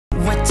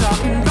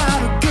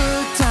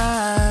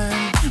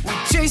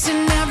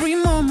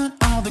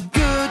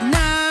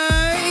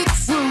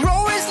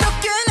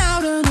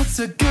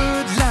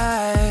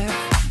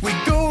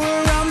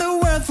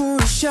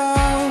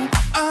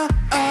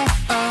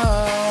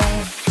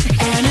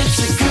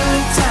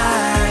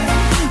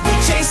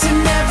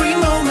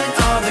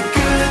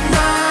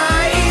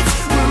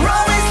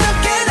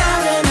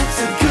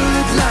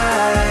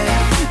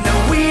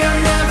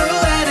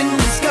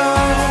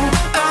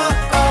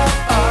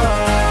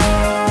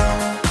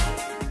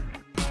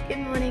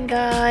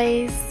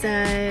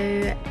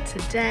so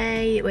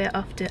today we're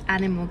off to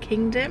Animal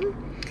Kingdom.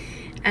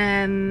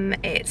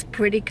 It's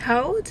pretty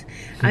cold.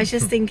 I was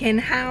just thinking,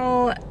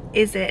 how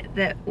is it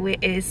that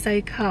it is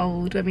so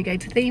cold when we go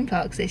to theme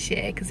parks this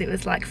year? Because it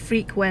was like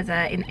freak weather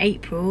in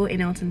April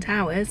in Alton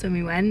Towers when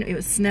we went. It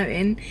was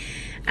snowing,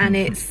 and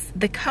it's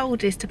the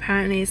coldest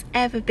apparently it's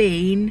ever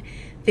been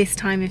this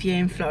time of year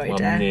in Florida.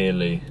 Well,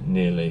 nearly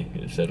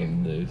it said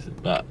on the news,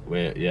 but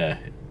we're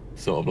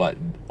sort of like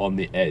on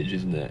the edge,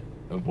 isn't it,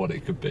 of what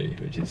it could be,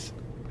 which is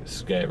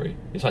scary.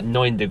 It's like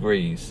 9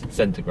 degrees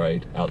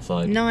centigrade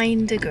outside.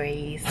 9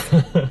 degrees.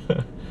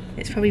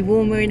 It's probably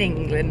warmer in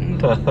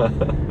England.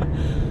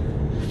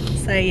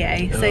 So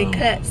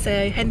yeah,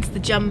 so hence the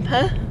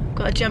jumper.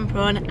 Got a jumper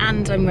on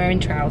and I'm wearing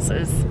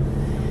trousers.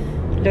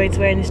 Lloyd's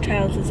wearing his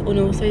trousers and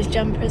also his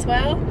jumper as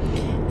well.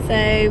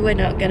 So we're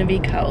not going to be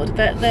cold,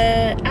 but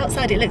the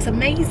outside it looks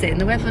amazing.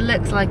 The weather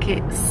looks like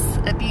it's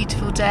a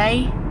beautiful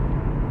day.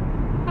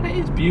 And it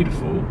is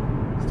beautiful.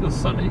 It's still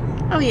sunny.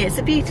 Oh yeah, it's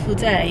a beautiful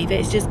day, but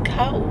it's just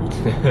cold.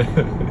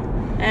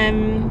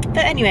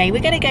 But anyway,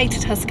 we're going to go to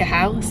Tusker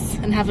House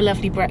and have a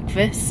lovely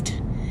breakfast.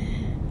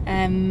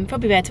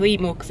 Probably better to eat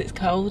more because it's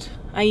cold.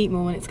 I eat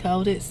more when it's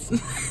cold. It's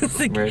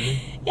really?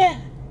 Yeah.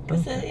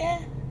 Okay.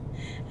 Yeah.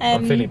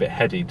 I'm feeling a bit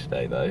heady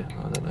today though.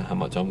 I don't know how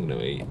much I'm going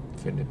to eat. I'm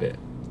feeling a bit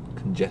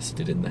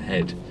congested in the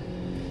head.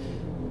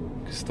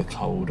 It's the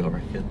cold, I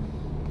reckon.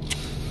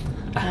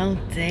 Oh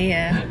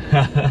dear.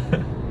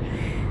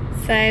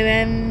 So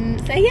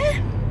yeah.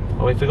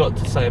 Oh, we forgot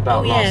to say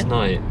about last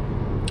night.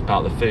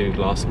 About the food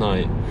last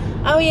night.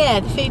 Oh yeah,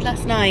 the food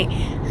last night.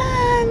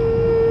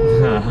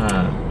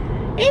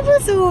 It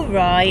was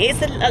alright.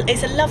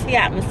 It's a lovely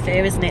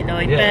atmosphere, isn't it,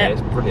 Lloyd? Yeah,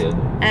 it's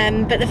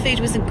brilliant. But the food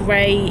wasn't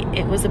great.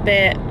 It was a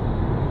bit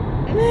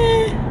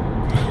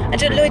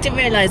Lloyd didn't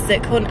realise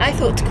that I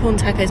thought corn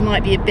tacos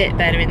might be a bit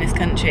better in this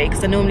country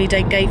because I normally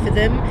don't go for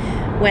them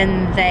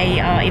when they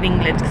are in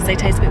England because they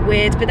taste a bit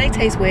weird, but they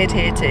taste weird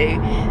here too.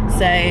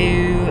 So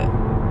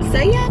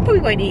yeah, I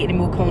probably won't eat any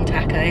more corn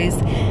tacos.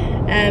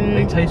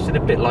 They tasted a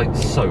bit like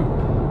soap.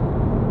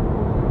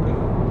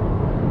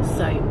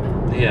 Soap?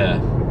 Yeah,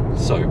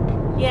 soap.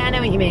 Yeah, I know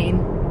what you mean.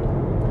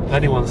 If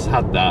anyone's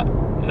had that,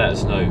 let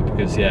us know,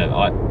 because yeah,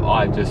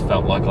 I just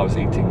felt like I was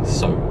eating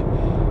soap.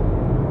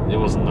 It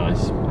wasn't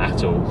nice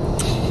at all.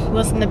 It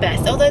wasn't the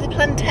best. Although the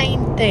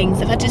plantain things,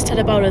 if I just had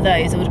a bowl of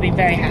those, I would have been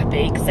very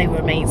happy because they were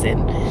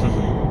amazing.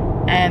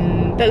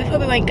 But we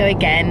probably won't go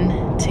again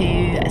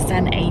to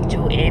San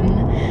Angel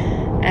Inn.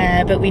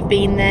 But we've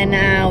been there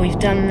now, we've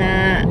done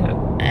that.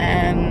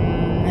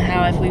 Yeah.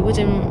 However, we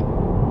wouldn't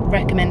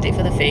recommend it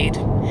for the food.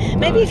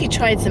 Maybe if you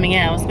tried something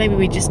else, maybe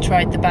we just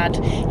tried the bad.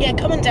 Yeah,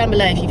 comment down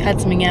below if you've had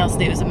something else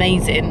that was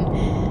amazing.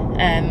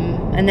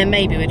 And then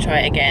maybe we'd try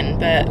it again,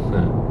 but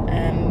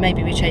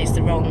maybe we chose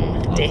the wrong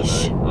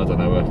dish. I don't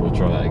know if we'll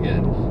try it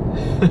again.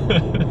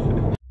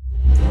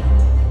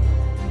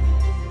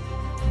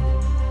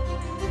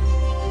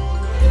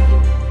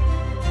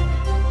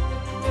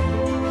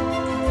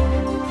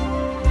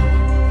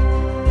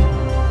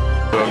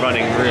 We're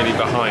running really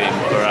behind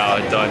for our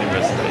dining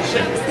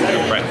reservation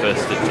for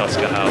breakfast at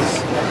Tusker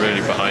House.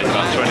 Really behind,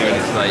 about 20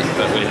 minutes late,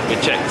 but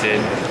we're checked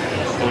in.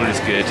 All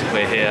is good.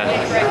 We're here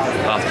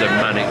after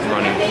manic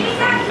running from the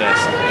front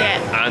desk.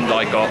 Yeah. And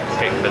I got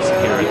picked for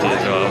security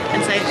as well.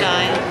 And so did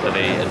I. For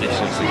the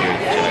additional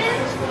security check.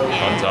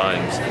 Fun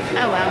times.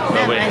 Oh well.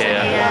 But we're here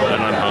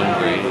and I'm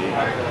hungry.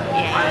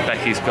 Yeah.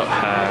 Becky's got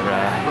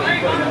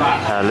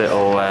her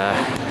little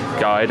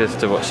guide as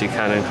to what she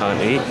can and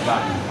can't eat.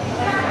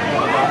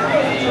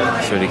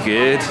 It's really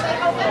good.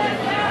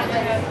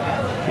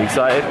 You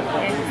excited?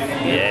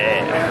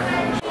 Yeah.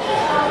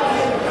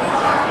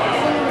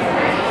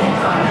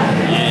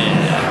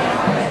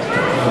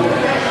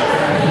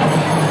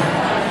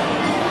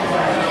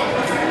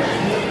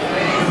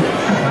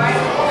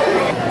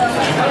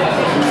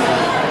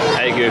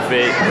 Hey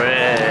Goofy.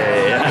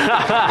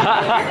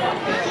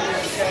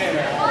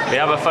 We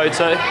have a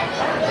photo.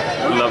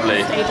 Lovely.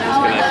 Just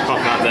gonna pop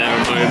that there a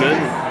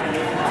moment.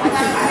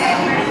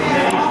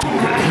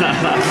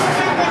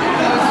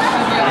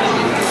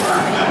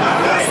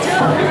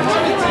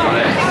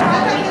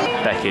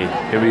 Becky,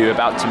 who are you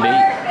about to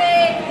meet?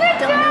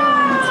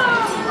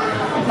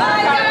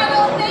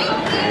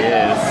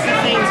 Yes. The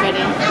food's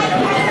ready.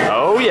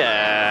 Oh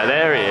yeah,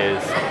 there he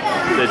is.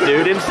 The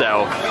dude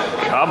himself.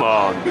 Come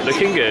on,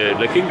 looking good,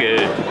 looking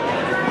good.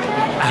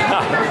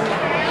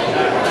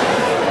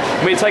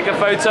 Can we take a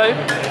photo?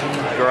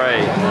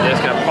 Great.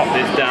 Just gonna pop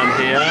this down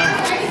here.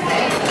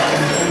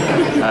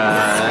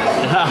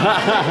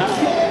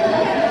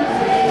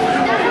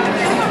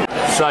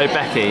 So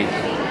Becky,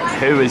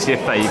 who was your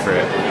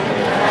favourite?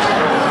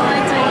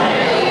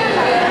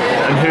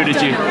 And who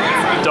did you?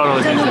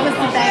 Donald. Donald was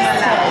the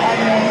best.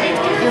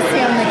 You'll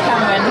see on the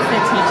camera in the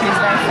footage, he was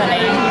very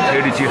funny. Who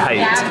did you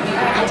hate? I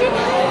didn't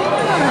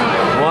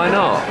know. Why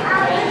not?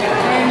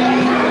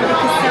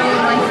 Because they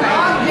were my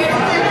friends.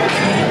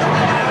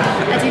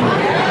 I didn't know.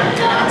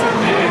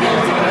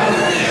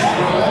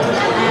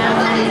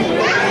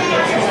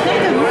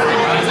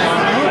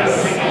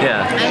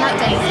 Yeah. I like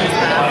dating as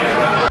well.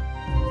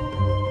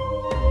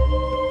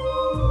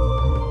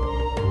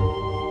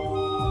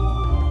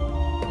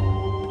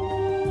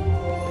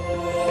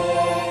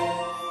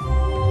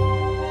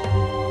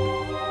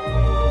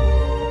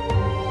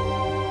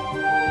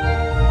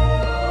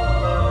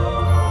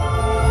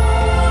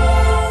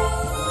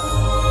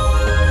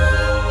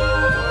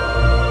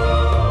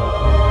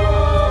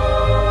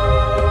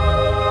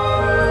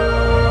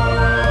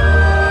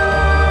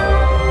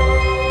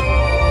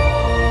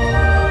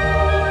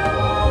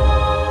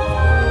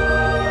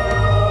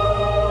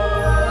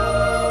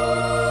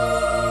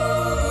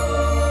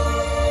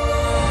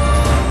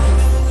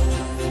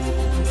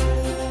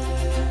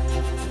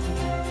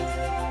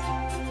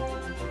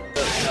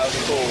 how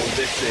cool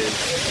this is.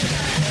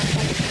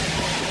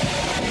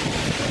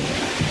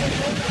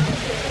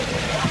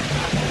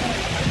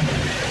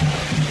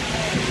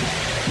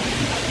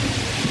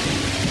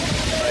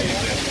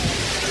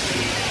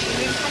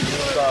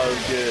 So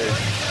good.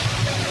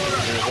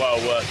 It was well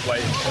worth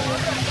waiting for.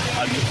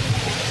 And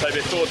so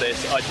before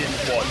this, I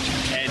didn't watch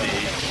any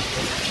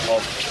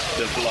of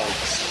the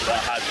vlogs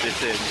that had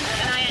this in.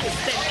 And I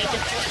accidentally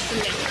just watched the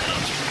link.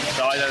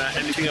 So I don't know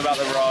anything about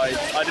the ride.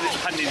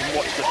 Hadn't even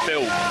watched the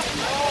film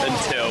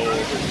until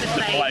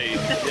the plane.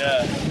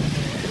 Yeah.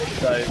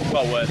 So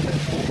well worth it.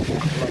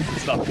 Lots of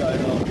stuff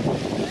going on.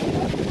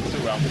 It's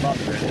all round fun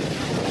really.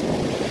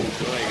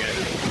 Enjoying it.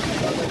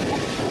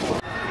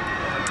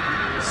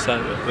 So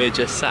we're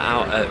just sat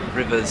out at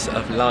Rivers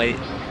of Light.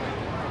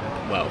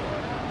 Well,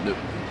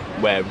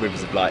 where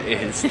Rivers of Light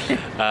is. It's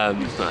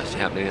not actually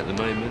happening at the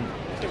moment.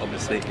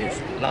 Obviously it's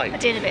light. I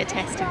did a bit of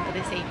testing for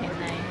this evening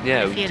though.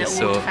 Yeah, we just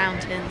saw water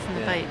fountains and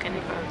the boat going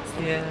across.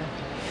 Yeah.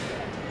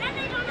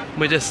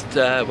 We're just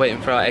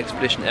waiting for our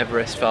Expedition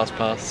Everest Fast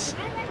Pass.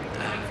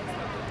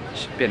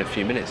 Should be in a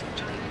few minutes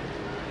actually.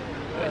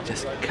 We're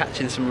just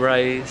catching some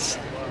rays,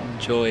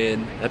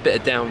 enjoying a bit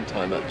of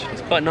downtime actually.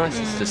 It's quite nice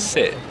to just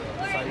sit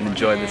and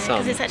enjoy the sun.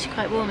 Because it's actually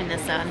quite warm in the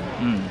sun.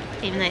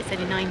 Even though it's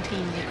only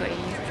 19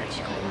 degrees, it's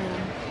actually quite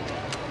warm.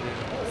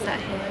 Sat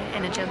here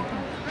in a jumper.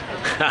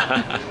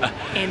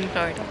 In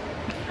Florida.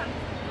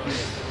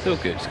 It's all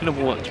good. It's going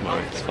to warm up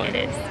tomorrow. It's fine.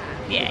 It is.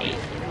 Yay.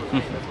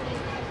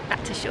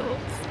 Back to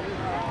shorts.